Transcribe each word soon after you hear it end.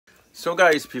So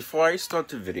guys, before I start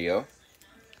the video,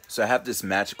 so I have this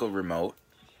magical remote.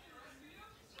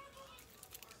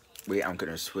 Wait, I'm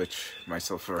gonna switch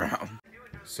myself around.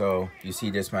 So you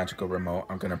see this magical remote,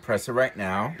 I'm gonna press it right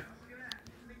now.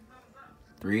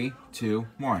 3, 2,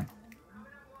 1.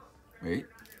 Wait.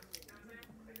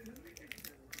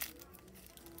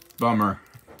 Bummer.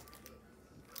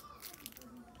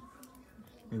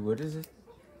 Wait, what is it?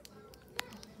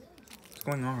 What's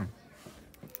going on?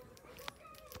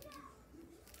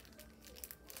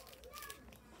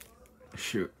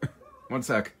 Shoot. 1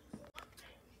 sec.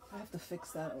 I have to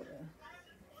fix that over.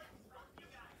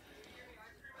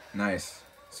 Nice.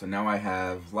 So now I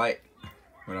have light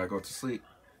when I go to sleep.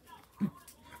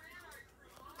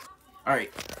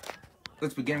 Alright.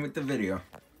 Let's begin with the video.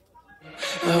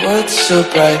 My world's so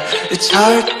bright, it's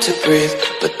hard to breathe,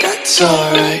 but that's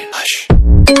alright. Hush.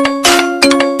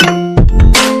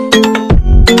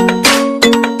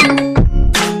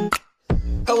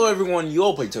 Hello everyone,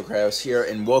 DylCraftZ here,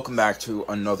 and welcome back to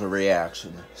another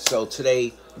reaction. So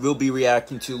today, we'll be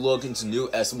reacting to Logan's new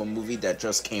SML movie that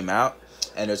just came out,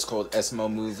 and it's called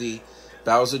SML Movie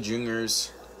Bowser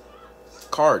Jr.'s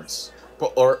Cards,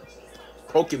 or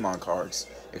Pokemon Cards,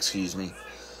 excuse me.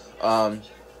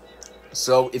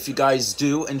 So if you guys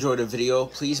do enjoy the video,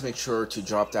 please make sure to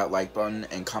drop that like button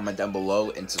and comment down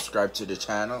below and subscribe to the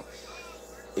channel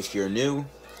if you're new,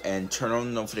 and turn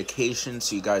on notifications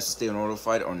so you guys stay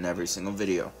notified on every single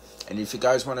video. And if you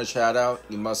guys want to shout out,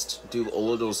 you must do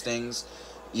all of those things,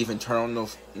 even turn on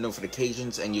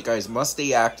notifications, and you guys must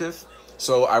stay active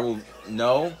so I will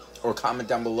know, or comment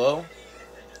down below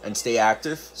and stay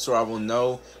active so I will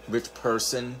know which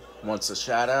person wants a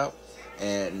shout out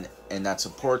and that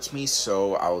supports me,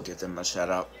 so I will give them a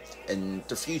shout out in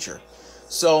the future.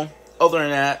 So other than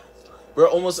that, we're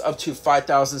almost up to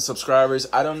 5,000 subscribers.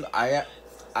 I don't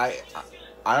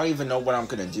even know what I'm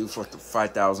gonna do for the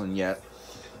 5,000 yet.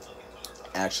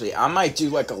 Actually, I might do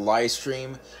like a live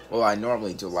stream. Well, I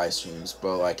normally do live streams,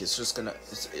 but like it's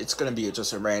gonna be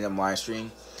just a random live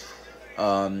stream.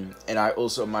 And I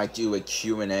also might do a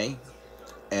Q&A,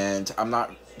 and I'm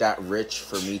not that rich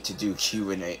for me to do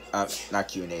not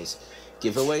Q&As,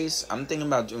 giveaways. I'm thinking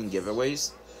about doing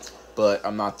giveaways, but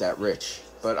I'm not that rich.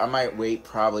 But I might wait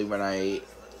probably when I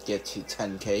get to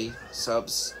 10K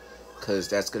subs, because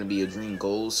that's going to be a dream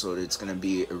goal. So it's going to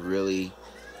be a really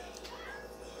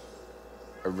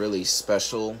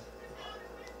special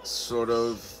sort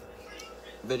of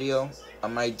video I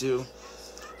might do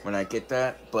when I get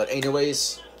that. But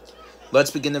anyways,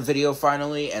 let's begin the video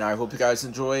finally, and I hope you guys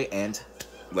enjoy, and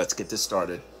let's get this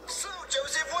started. So,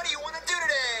 Joseph, what do you want to do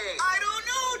today? I don't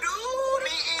know, dude.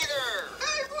 Me either.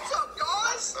 Hey, what's up,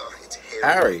 guys? Oh, it's Harry.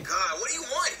 Harry. God, what do you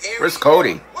want, Harry? Where's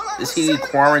Cody? Well, Is he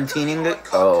quarantining it?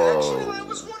 Oh. I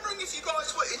was wondering if you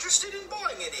guys were interested in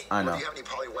buying any. I know. Do you have any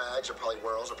polywags or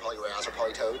polywhirls or polywraths or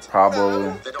polytoads?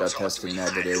 Pablo They don't got sound tested to me.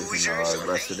 negative, and the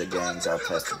rest of the gang got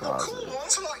tested Cool positive.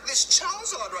 ones like this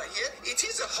Charizard right here. It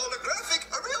is a holographic,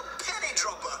 a real penny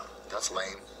dropper. That's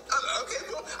lame. Okay,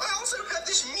 well, I also have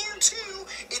this Mewtwo.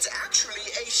 It's actually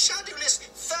a shadowless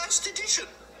first edition.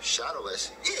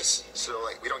 Shadowless? Yes. So,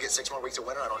 like, we don't get 6 more weeks of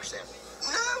winter? I don't understand.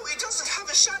 No, it doesn't have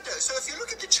a shadow. So if you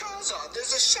look at the Charizard,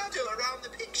 there's a shadow around the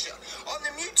picture. On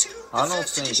the Mewtwo, I don't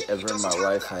think ever in my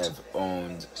life I have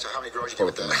owned So how many girls you get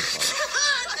with that?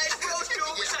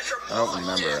 I don't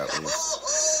remember at least.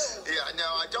 Yeah,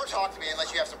 no, don't talk to me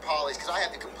unless you have some polys, because I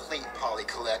have the complete poly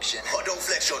collection. Oh, don't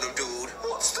flex on them, dude.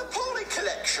 What's the poly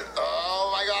collection?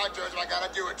 Oh, my God, Joseph, I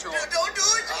gotta do it to him. Don't do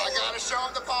it to him. I gotta show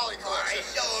him the poly collection. All right,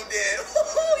 show him, then.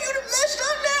 You done messed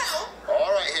up now.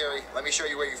 All right, Harry, let me show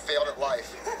you where you failed at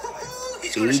life.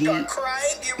 He's gonna start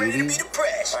crying, get ready to be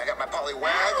depressed. I got my polywag,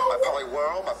 my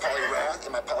polywhirl, my polywrath,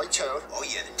 and my polytoad. Oh,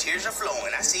 yeah, the tears are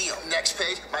flowing. I see them. Next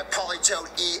page, my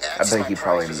polytoad EX. I bet he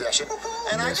probably possession.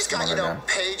 And I just got,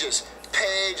 pages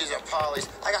of polys.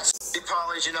 I got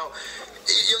polys,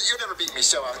 you'll never beat me,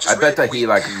 so I bet that he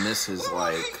like misses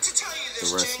like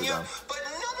the rest of them. But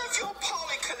none of your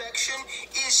poly collection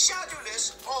is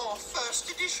shadowless or first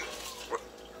edition.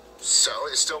 So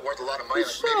it's still worth a lot of money.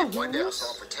 Like maybe one day I'll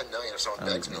sell them for 10 million if someone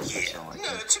begs me.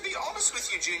 No, to be honest with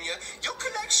you, Junior, your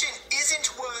collection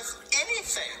isn't worth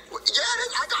anything. Yeah, it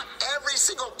is. I got every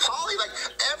single poly, like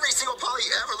every single poly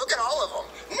ever. Look at all of them.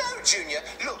 No, Junior,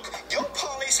 look, your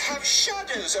polys have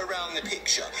shadows around the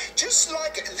picture, just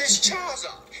like this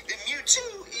Charizard. The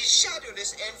Mewtwo is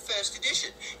shadowless and first edition.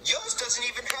 Yours doesn't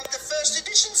even have the first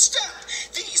edition stamp.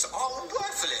 These are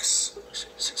worthless.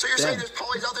 So you're saying there's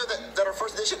polys out there that are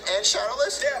first edition and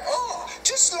shadowless? There are.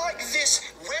 Just like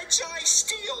this Reggie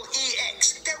Steel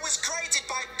EX that was graded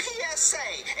by PSA,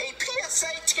 a PSA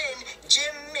 10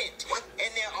 Gem Mint. What?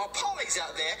 And there are polys polys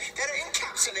out there that are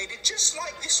encapsulated just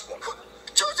like this one.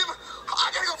 Joseph, I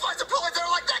gotta go find some polys that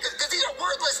are like that because these are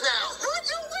worthless now. What?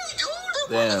 No way, dude.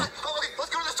 Damn. Oh, okay, let's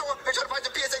go to the store and try to find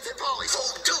some PSA 10 polys.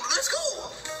 Oh, dude, let's go.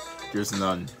 There's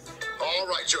none. All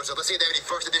right, Joseph, let's see if they have any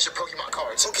first edition Pokemon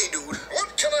cards. Okay, dude.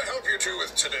 What can I help you two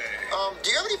with today? Do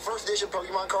you have any first edition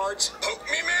Pokemon cards?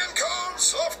 Poke-Me-Man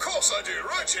cards? Of course I do,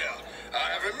 right here. I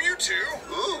have a Mewtwo.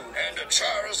 Ooh. And a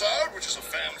Charizard, which is a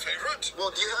fan favorite.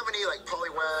 Well, do you have any, like,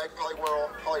 Poliwag,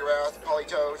 Poliwhirl, Poliwrath,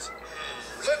 Politoes?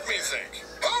 Let me think.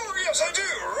 Oh, yes, I do,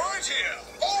 right here.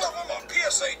 All of them are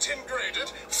PSA 10 graded,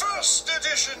 first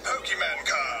edition Pokemon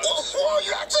cards. Whoa,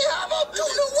 you actually have them? No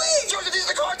way! Joseph, these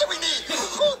are the cards that we need.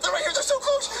 Oh, they're right here, they're so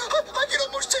close. I can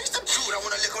almost taste them. Dude, I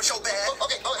want to lick them so bad.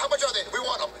 Okay, how much are they? We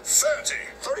want them. $30,000.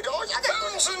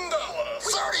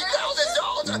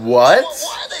 $30,000? What?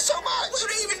 Why are they so much? What do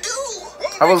they even do?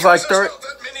 I was like Because there's not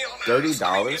that many on Earth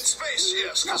 $30? in space,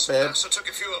 yes, Not 'cause bad. NASA took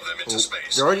a few of them into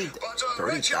space. They're already But,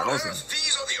 right here on 30,000. Earth,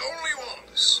 these are the only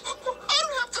ones. I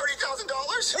don't have $30,000.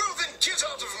 Well, then get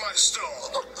out of my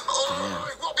stall.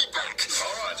 We'll be back.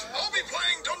 All right, I'll be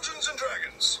playing Dungeons and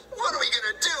Dragons. What are we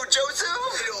gonna do, Joseph?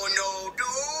 I don't know,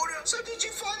 dude. So did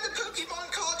you find the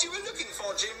Pokemon card you were looking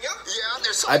for, Junior? Yeah,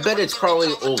 there's I bet it's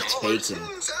probably all taken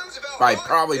Sounds about by right.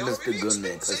 probably They're Mr. really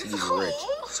Goodman because expensive. he's rich.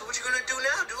 So what you gonna do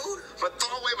now, dude? But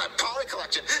throw away my poly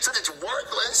collection since it's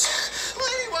worthless. Well,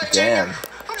 anyway, Damn. Junior,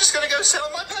 I'm just gonna go sell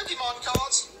my Pokemon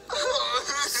cards.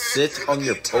 Sit on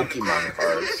your Pokemon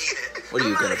cards. What are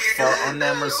you gonna fart on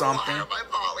them or something? Why are my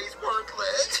poly's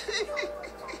worthless?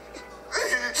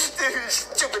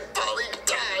 Stupid poly,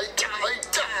 die.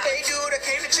 Hey, dude, I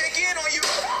came to check in on you.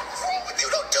 What's wrong with you?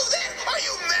 Don't do that. Are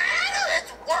you mad?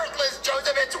 It's worthless,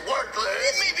 Joseph. It's worthless.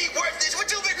 It may be worthless,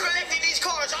 but you've been collecting these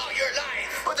cards all your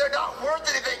life. But they're not worth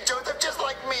anything, Joseph. Just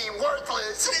like me,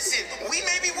 worthless. Listen, we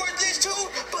may be worthless too,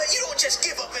 but you don't just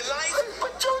give up in life.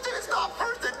 But Joseph, it's not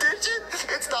first edition.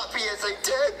 It's not PSA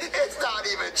 10. It's not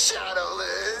even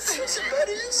shadowless. Listen,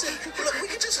 buddy, listen. Look, we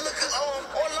could just look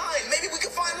online. Maybe we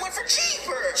could find one for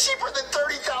cheaper. Cheaper than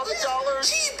 $30,000?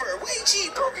 Cheaper, way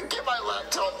cheaper. I can get my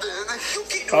laptop then. You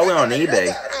can do Probably on eBay.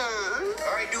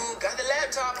 All right, dude, got the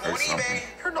laptop Or on something. eBay.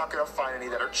 You're not gonna find any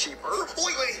that are cheaper.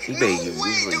 Wait. eBay, No you way,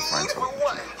 usually dude. find something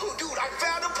What? Oh, dude, I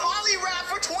found a Poliwrath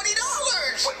for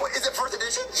 $20. Wait, is it first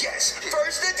edition? Yes,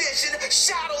 first edition,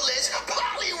 shadowless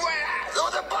Poliwrath. Oh,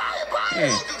 the buy it.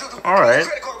 Dude. All right.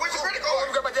 Credit card. Where's your credit card? Let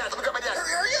me grab my dad's.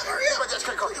 Hurry up. My dad's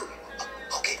credit card.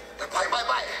 Okay. Buy.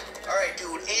 All right,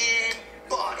 dude, and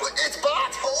bought. It's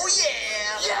bought? Oh,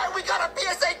 yeah. Yeah, we got a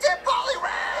PSA 10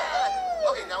 Poliwrath.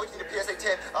 Okay, now we need a PSA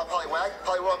 10 Poliwag,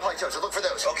 Poliwhirl, and Politoed. So look for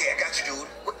those. Okay, I got you, dude.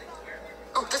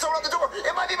 Oh, there's someone on the door.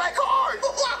 It might be my card.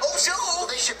 Oh, so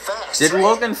they ship fast. Did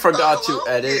Logan forgot to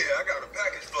edit Yeah, I got a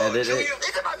package for Edit you. it.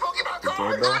 Is it my Pokemon the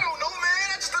card? doorbell? I don't know, man.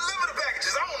 I just deliver the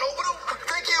packages. I don't know, but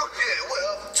Thank you. yeah,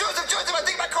 well. Joseph, I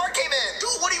think my card came in.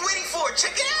 Dude, what are you waiting for?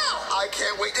 Check it out. I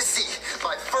can't wait to see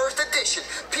my first edition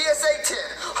PSA 10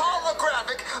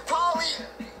 holographic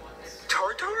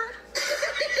Tartar?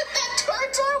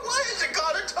 Tartar? Why is it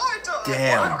called a Tartar?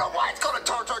 Damn. I don't know why it's called a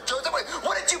Tartar, Joseph. Wait,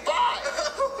 what did you buy?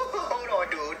 Hold on,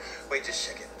 dude. Wait just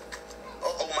a second.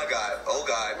 Oh my God. Oh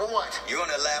God. What? You're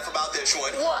gonna laugh about this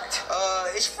one. What?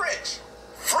 It's French.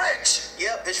 French?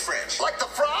 Yep, it's French. Like the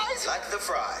fries? Like the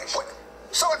fries. What?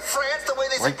 So in France, the way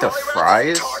they Like say the Poliwrath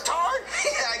is fries? Tartar?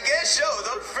 Yeah, I guess so.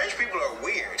 Those French people are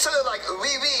weird. So they're like,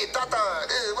 oui, tata.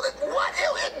 What?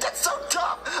 Ew, that's so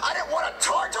dumb. I didn't want a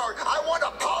Tartar. I want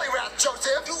a Poliwrath,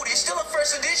 Joseph. Dude, it's still a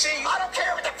first edition. I don't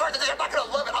care if it's a first edition. I'm not going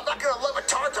to love it. I'm not going to love a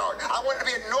Tartar. I want it to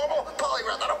be a normal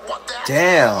Poliwrath. I don't want that.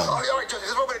 Damn. All right, Joseph,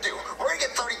 this is what we're going to do. We're going to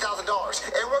get $30,000,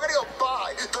 and we're going to go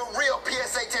buy the real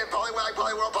PSA 10 Poliwag,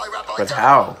 Poliwhirl, Poliwrath, But Politoed.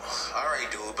 how? All right,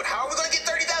 dude. But how are we gonna get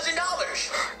 $30,000?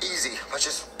 Easy. Let's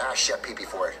just ask Chef Pee-Pee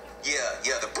for it.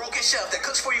 Yeah. The broken chef that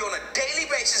cooks for you on a daily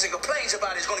basis and complains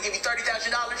about it is gonna give you $30,000.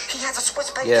 He has a Swiss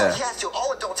bank Yeah. account. He has to.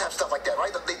 All adults have stuff like that,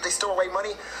 right? They store away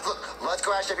money. Look, let's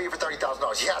go ask Chef Pee-Pee for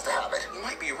 $30,000. He has to have it. You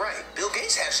might be right. Bill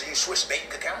Gates has a Swiss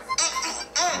bank account.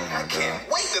 I can't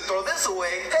wait to throw this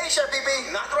away. Hey, Chef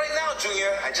Pee-Pee. Not right now,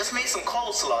 Junior. I just made some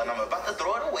coleslaw and I'm about to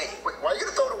throw it away. Wait, why are you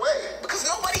going to throw it away? Because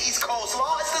nobody eats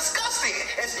coleslaw. It's disgusting.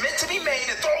 It's meant to be made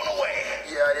and thrown away.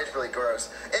 Yeah, it is really gross.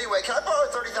 Anyway, can I borrow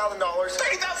 $30,000?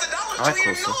 $30,000, I like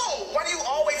Junior? coleslaw. No. Why do you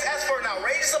always ask for an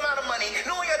outrageous amount of money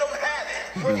knowing I don't have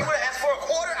it? When you would have asked for a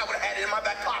quarter, I would have had it in my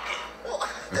back pocket. Well,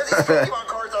 there's these Pokemon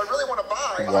cards I really want to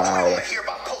buy. Wow. I don't want to hear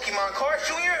about Pokemon cards,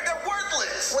 Junior. They're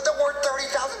worthless. Well, they're worth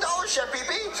 $30,000, Chef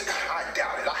Pee-Pee. I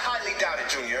doubt it. I highly doubt it,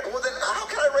 Junior. Well, then how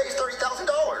can I raise $30,000?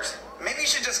 Maybe you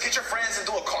should just get your friends and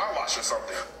do a car wash or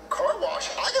something. Car wash?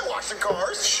 I can wash some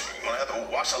cars. You're going to have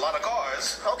to wash a lot of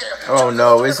cars. Okay, Oh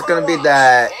no, it's gonna be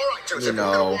that, you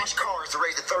know, wash cars to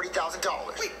raise the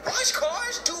 $30,000. Wait, wash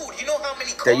cars? Dude, you know how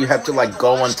many cars that you have to like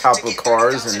go on top of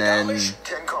cars and then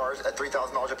 10 cars at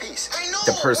 $3,000 a piece. I know.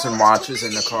 the person watches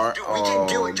in the car. Dude, we can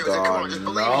do Oh it, Joseph. Come on, god, just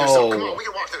believe in yourself. Come on, no. we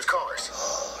can wash those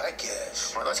cars. I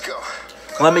guess. All right, let's go.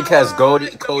 Let me guess,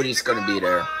 Cody's gonna be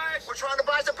there. We're trying to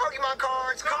buy some Pokemon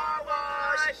cards. Car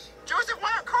wash. Joseph,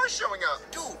 why aren't cars showing up?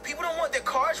 Dude, people don't want their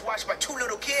cars washed by two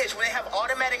little kids when they have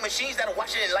automatic machines that'll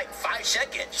wash it in like 5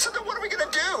 seconds. So then what are we gonna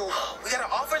do? We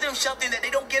gotta offer them something that they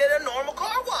don't get at a normal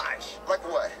car wash. Like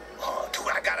what? Oh,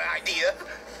 dude, I got an idea.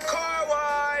 Car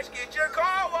wash, get your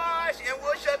car wash, and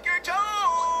we'll suck your toes.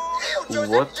 Ew, Joseph,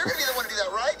 What you're gonna be the one to do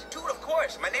that, right? Dude, of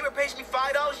course. My neighbor pays me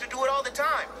 $5 to do it all the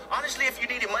time. Honestly, if you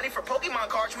needed money for Pokemon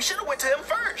cards, we should have went to him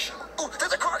first. Ooh,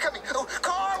 there's a car coming. Ooh,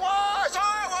 car wash!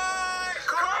 Car wash!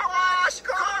 Car wash!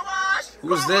 Car wash!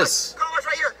 Who's this? Car wash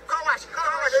right here. Car wash. Car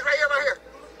wash right here, right here.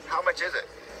 How much is it?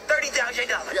 $30,000.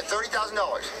 Yeah,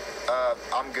 $30,000.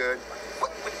 I'm good.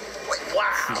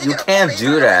 Wow. You can't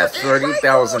do that. $30,000,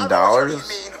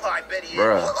 Oh, I bet he is.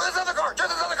 bruh. Oh, there's another car.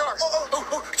 There's another car.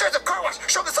 Oh, Joseph, car wash.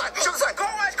 Show the sign. Show the sign.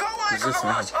 Car wash, car wash. Who's this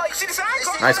man? Oh, you see the sign?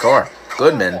 Nice car.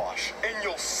 Goodman. Wash, and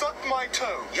you'll suck my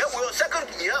toes. Yep, we'll suck him.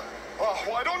 Yep. Oh,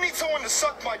 well, I don't need someone to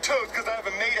suck my toes because I have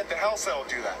a maid at the house that'll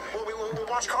do that. Well, we'll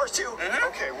wash cars too.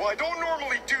 Okay, well, I don't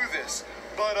normally do this,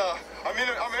 but I'm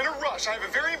in a rush. I have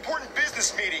a very important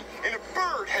business meeting, and a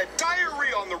bird had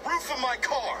diarrhea on the roof of my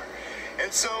car.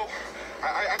 And so,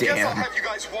 I guess I'll Damn. have you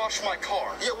guys wash my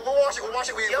car. Yeah, we'll wash it. We'll wash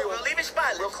it. Yep, we'll leave it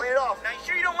spotless. We'll clean it off. Now, you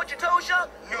sure you don't want your toes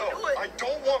sucked? No, Do it. I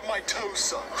don't want my toes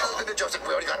sucked. Joseph,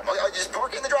 we already got it. Just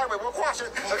park it in the driveway. We'll wash it.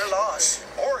 Look at loss.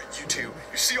 All right, you two.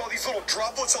 You see all these little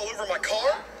droplets all over my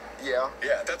car? Yeah.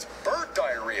 Yeah, that's bird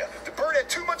diarrhea. The bird had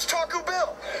too much Taco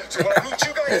Bell. So what I need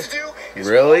you guys to do is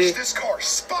Really? wash this car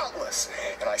spotless.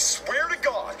 And I swear to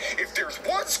God, if there's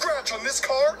one scratch on this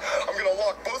car, I'm gonna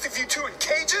lock both of you two in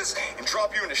cages and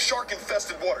drop you into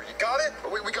shark-infested water. You got it?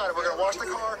 We got it. We're gonna wash the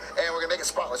car and we're gonna make it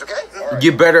spotless. Okay? All right.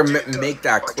 You better make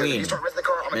that All right, Joseph, clean, you start rinsing the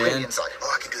car. I'm gonna clean the man. inside.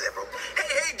 Oh, I can do that, bro.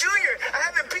 Hey, Junior, I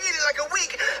haven't peed in like a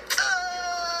week.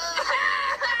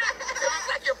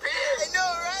 Like your pig. I know,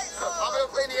 right? I'm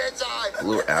gonna clean the inside.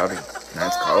 Blue Audi.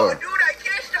 Nice Oh, color. dude, I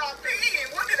can't stop peeing.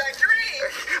 What did I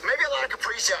drink? Maybe a lot of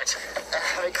Capri Suns.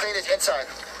 Let me clean this inside.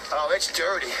 Oh, it's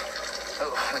dirty.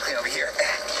 Oh, let me clean over here.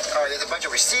 All right, there's a bunch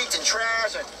of receipts and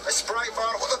trash and a Sprite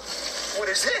bottle. What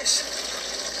is this?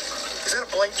 Is that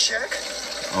a blank check?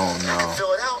 Oh no.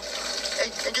 Fill it out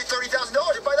and get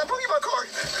 $30,000 and buy that Pokemon card.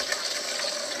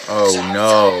 Oh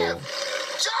no.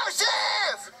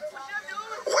 Joseph!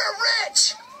 We're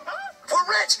rich! We're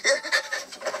rich!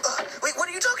 Wait, what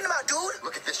are you talking about, dude?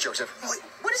 Look at this, Joseph. Wait,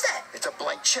 what is that? It's a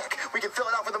blank check. We can fill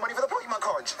it out for the money for the Pokemon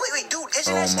cards. Wait, dude,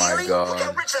 isn't Oh that my stealing? God. Look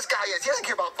how rich this guy is. He doesn't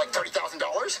care about like $30,000.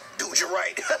 Dude, you're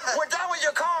right. We're done with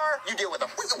your car. You deal with him.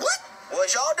 What? Well,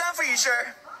 it's all done for you,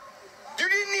 sir. You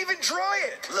didn't even dry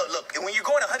it. Look, when you're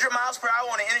going 100 miles per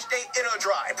hour on the interstate, it'll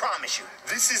dry, I promise you.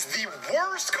 This is the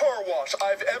worst car wash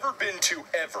I've ever been to,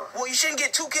 ever. Well, you shouldn't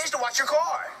get 2 kids to watch your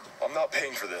car. I'm not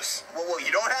paying for this. Well, you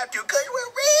don't have to, because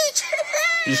we're rich.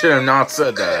 You should have not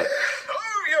said that.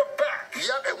 Oh, you're back.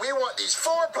 Yep, and we want these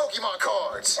 4 Pokemon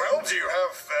cards. Well, do you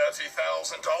have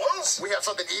 $30,000? We have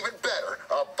something even better.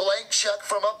 A blank check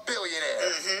from a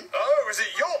billionaire. Oh, is it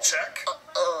your check?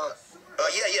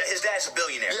 Yeah, his dad's a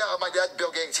billionaire. Yeah, my dad, Bill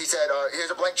Gates, he said,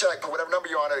 here's a blank check. Put whatever number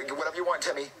you want, whatever you want,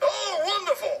 Timmy. Oh,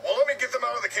 wonderful. Well, let me get them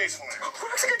out of the case for you. We're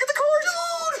actually gonna get the cards.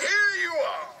 Dude! Here you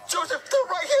are. Joseph, they're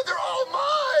right here. They're all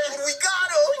mine. We got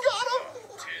him. We got them.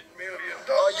 $10 million.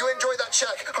 You enjoy that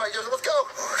check. All right, Joseph, let's go.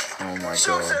 Oh my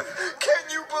Joseph, god. can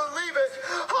you believe it?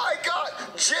 I got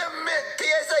Jim Mint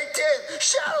PSA 10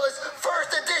 Shadowless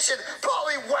First Edition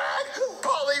Polly Wag,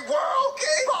 Polly Whirl,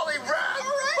 Polly Rap,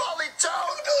 Polly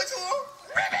Toad.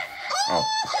 Oh,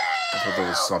 I thought there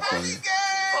was something.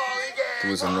 Polly Gang.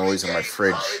 There was a noise in my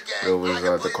fridge. It was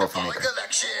the coffee Polly maker.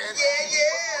 Collection.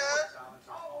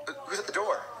 Who's at the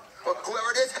door? Well,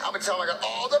 whoever it is, I'm gonna tell them I got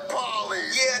all the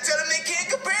Pollys. Yeah, tell them they can't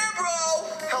compare, bro.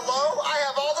 Hello? I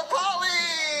have all the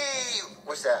Polly.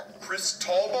 What's that? Chris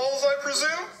Tallballs, I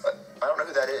presume? I don't know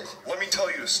who that is. Let me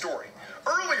tell you a story.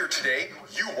 Earlier today,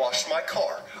 you washed my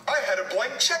car. I had a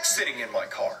blank check sitting in my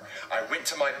car. I went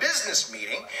to my business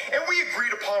meeting, and we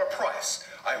agreed upon a price.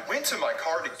 I went to my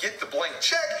car to get the blank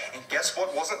check, and guess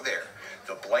what wasn't there?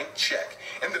 The blank check.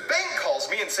 And the bank calls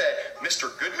me and said,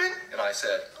 Mr. Goodman? And I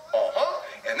said, uh-huh.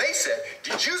 And they said,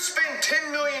 did you spend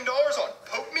 $10 million on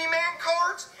Poke Me Man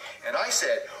cards? And I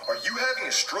said, are you having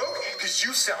a stroke? Because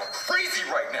you sound crazy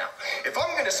right now. If I'm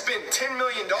going to spend $10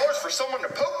 million for someone to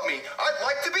poke me, I'd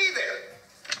like to be there.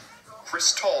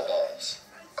 Chris Tallballs.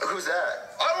 Who's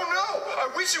that? I don't know. I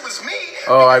wish it was me.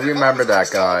 Oh, I Because if remember was that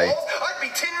crystal guy. balls, I'd be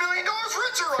 $10 million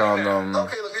richer From right now.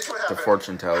 Okay, look, it's what the happened.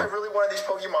 fortune I teller. really wanted these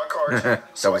Pokemon cards. That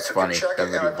So was I took funny. your check That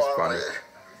and video I was bought funny. it.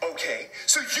 Okay,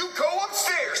 so you go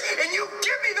upstairs and you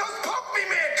give me those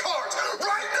Pokemon cards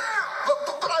right now. But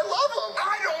I love them.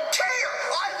 I don't care.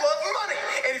 I love money.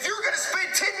 And if you're going to spend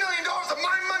 $10 million of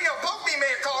my money on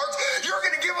Pokemon cards, you're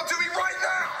going to give them to me right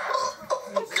now.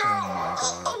 Go.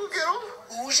 I'll get them.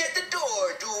 Who's at the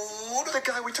door, dude? The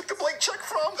guy we took the blank check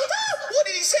from. What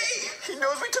did he say? He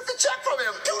knows we took the check from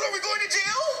him. Dude, are we going to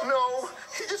jail? No,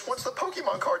 he just wants the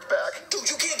Pokemon cards back. Dude,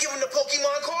 you can't give him the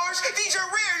Pokemon cards. These are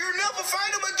rare. You'll never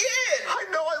find them again. I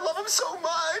know, I love him so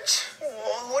much.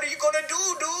 Oh, what are you going to do,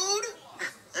 dude?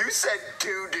 You said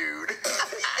dude. You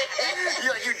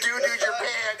do-dooed your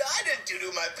pants. I didn't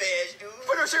do my pants, dude.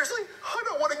 But no, seriously, I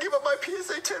don't want to give up my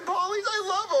PSA 10 polys. I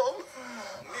love them.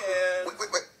 Man.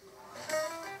 Wait.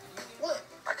 What?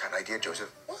 I got an idea, Joseph.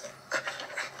 What?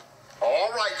 All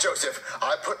right, Joseph.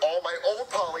 I put all my old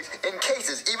polys in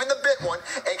cases, even the bit one.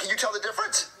 And can you tell the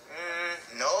difference?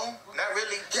 No, not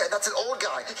really. Yeah, that's an old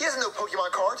guy. He doesn't know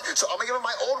Pokemon cards, so I'm gonna give him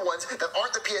my old ones that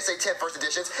aren't the PSA 10 first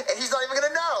editions, and he's not even gonna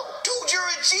know. Dude, you're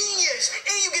a genius.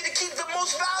 And you get to keep the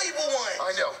most valuable ones.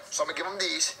 I know, so I'm gonna give him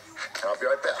these. I'll be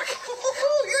right back.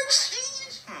 You're a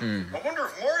genius. I wonder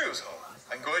if Mario's home.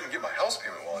 I can go ahead and get my house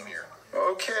payment while I'm here.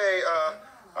 Okay,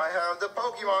 I have the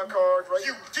Pokemon cards right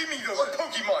You give me those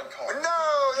Pokemon cards. No!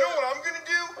 You know what I'm going to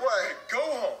do? What? I'm going to go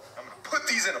home. I'm going to put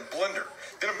these in a blender.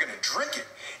 Then I'm going to drink it.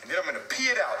 And then I'm going to pee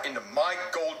it out into my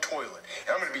gold toilet.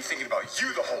 And I'm going to be thinking about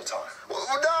you the whole time.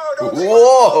 No, don't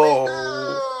Whoa!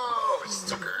 No!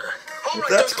 Sucker. All right,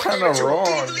 That's Joseph, kind I of gave it to him.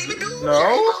 wrong. believe it, dude? No?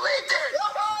 Yeah, he believed it!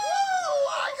 Woo!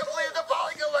 I completed the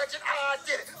Poly collection. I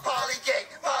did it. Poly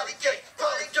cake, Poly cake,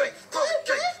 Poly cake, Poly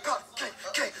cake, Poly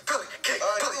cake, Poly cake,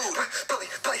 Poly.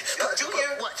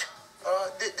 Junior. What?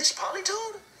 This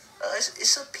Polytoad?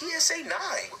 It's a PSA 9.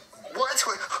 What?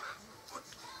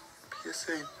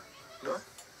 PSA, no?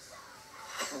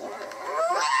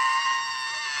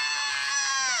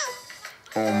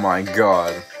 Oh my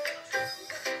god.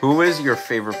 Who is your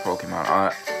favorite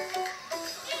Pokemon?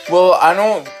 Well, I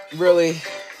don't really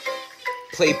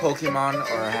play Pokemon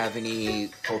or have any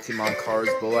Pokemon cards,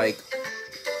 but like,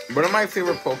 one of my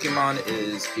favorite Pokemon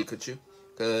is Pikachu.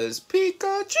 Cause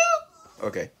Pikachu!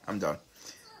 Okay, I'm done.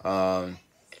 Well,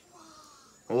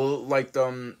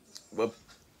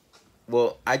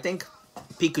 I think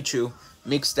Pikachu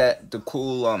makes the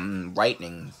cool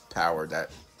lightning power that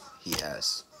he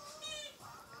has.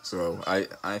 So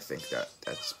I think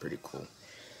that's pretty cool.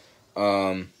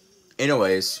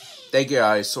 Anyways, thank you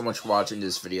guys so much for watching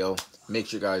this video. Make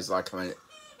sure you guys like,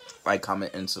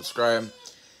 comment, and subscribe,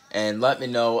 and let me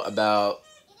know about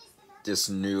this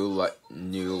new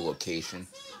location.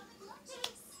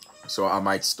 So I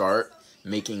might start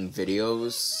making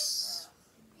videos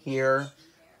here,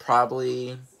 probably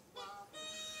in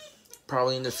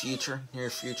the near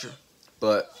future.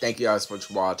 But thank you guys so much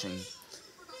for watching,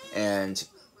 and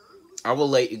I will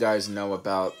let you guys know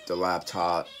about the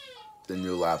laptop, the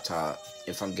new laptop,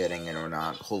 if I'm getting it or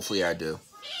not. Hopefully I do.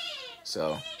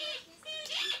 So,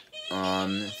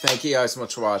 thank you guys so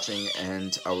much for watching,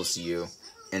 and I will see you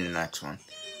in the next one.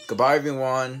 Goodbye,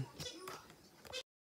 everyone.